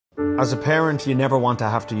As a parent, you never want to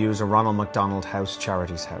have to use a Ronald McDonald House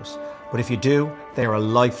Charities house. But if you do, they are a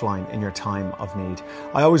lifeline in your time of need.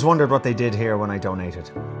 I always wondered what they did here when I donated.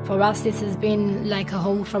 For us, this has been like a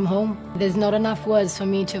home from home. There's not enough words for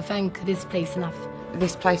me to thank this place enough.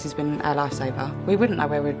 This place has been a lifesaver. We wouldn't know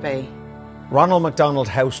where we'd be. Ronald McDonald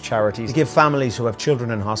House Charities give families who have children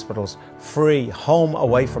in hospitals free home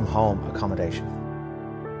away from home accommodation.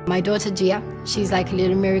 My daughter Gia, she's like a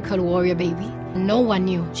little miracle warrior baby. No one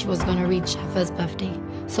knew she was going to reach her first birthday.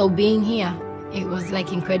 So being here, it was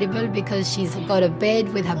like incredible because she's got a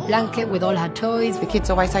bed with her blanket, with all her toys. The kids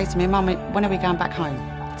always say to me, Mum, when are we going back home?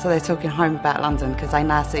 So they're talking home about London because they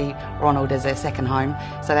now see Ronald as their second home.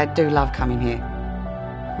 So they do love coming here.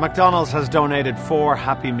 McDonald's has donated 4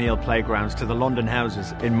 Happy Meal playgrounds to the London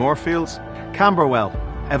houses in Moorfields, Camberwell,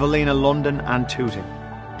 Evelina, London and Tooting.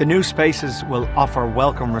 The new spaces will offer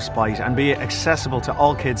welcome respite and be accessible to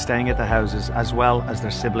all kids staying at the houses as well as their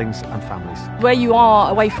siblings and families. Where you are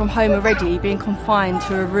away from home already, being confined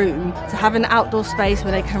to a room, to have an outdoor space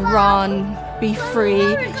where they can run, be free.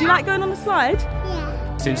 Do you like going on the slide?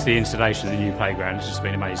 Yeah. Since the installation of the new playground, it's just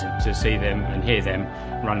been amazing to see them and hear them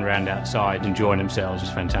run around outside, enjoying themselves.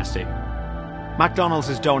 It's fantastic. McDonald's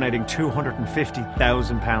is donating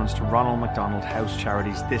 £250,000 to Ronald McDonald House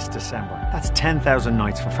Charities this December. That's 10,000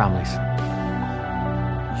 nights for families.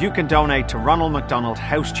 You can donate to Ronald McDonald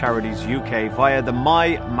House Charities UK via the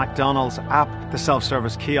My McDonald's app, the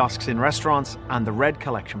self-service kiosks in restaurants and the red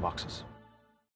collection boxes.